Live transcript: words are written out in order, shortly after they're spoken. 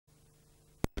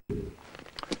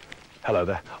Hello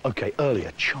there. OK,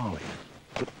 earlier, Charlie,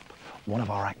 one of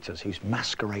our actors who's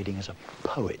masquerading as a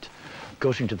poet,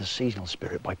 goes into the seasonal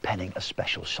spirit by penning a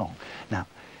special song. Now,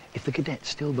 if the cadets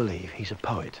still believe he's a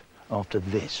poet after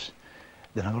this,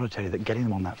 then I've got to tell you that getting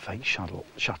them on that fake shuttle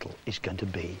is going to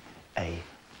be a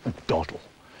doddle.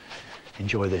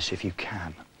 Enjoy this if you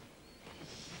can.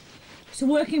 It's a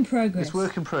work in progress. It's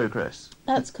work in progress.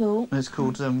 That's cool. And it's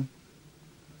called, well,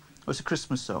 it's a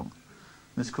Christmas song.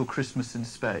 And it's called Christmas in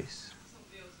Space.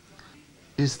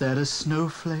 Is that a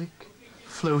snowflake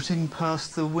floating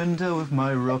past the window of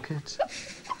my rocket?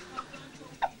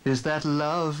 Is that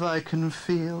love I can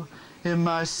feel in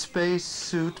my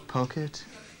spacesuit pocket?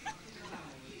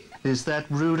 Is that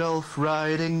Rudolph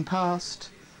riding past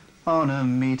on a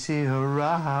meteorite?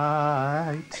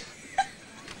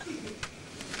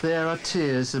 There are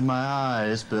tears in my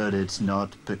eyes, but it's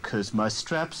not because my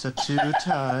straps are too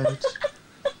tight.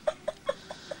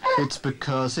 It's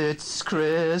because it's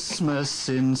Christmas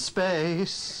in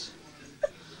space.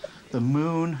 The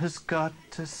moon has got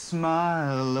a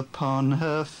smile upon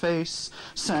her face.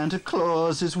 Santa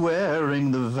Claus is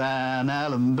wearing the Van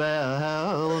Allen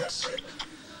belt.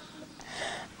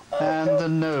 And the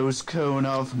nose cone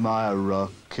of my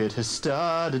rocket has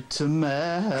started to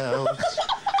melt.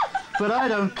 But I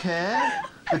don't care,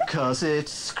 because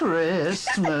it's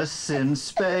Christmas in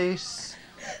space.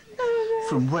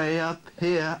 From way up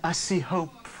here, I see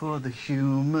hope for the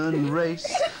human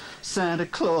race. Santa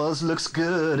Claus looks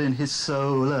good in his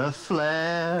solar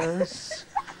flares.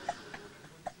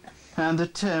 And the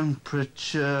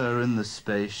temperature in the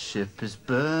spaceship is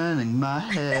burning my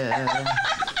hair.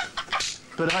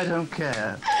 But I don't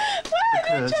care,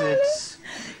 because it's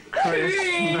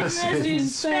Christmas in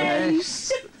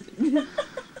space.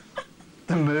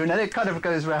 The moon, and it kind of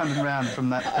goes round and round from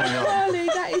that point on. Charlie,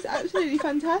 that is absolutely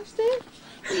fantastic.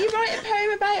 Will you write a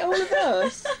poem about all of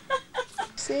us?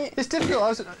 It's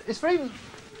difficult.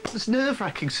 It's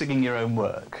nerve-wracking singing your own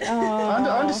work. Oh.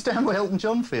 I understand what Elton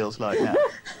John feels like now.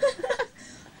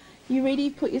 You really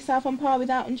put yourself on par with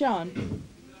Elton John?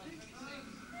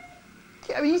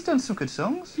 Yeah, I mean, he's done some good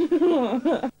songs.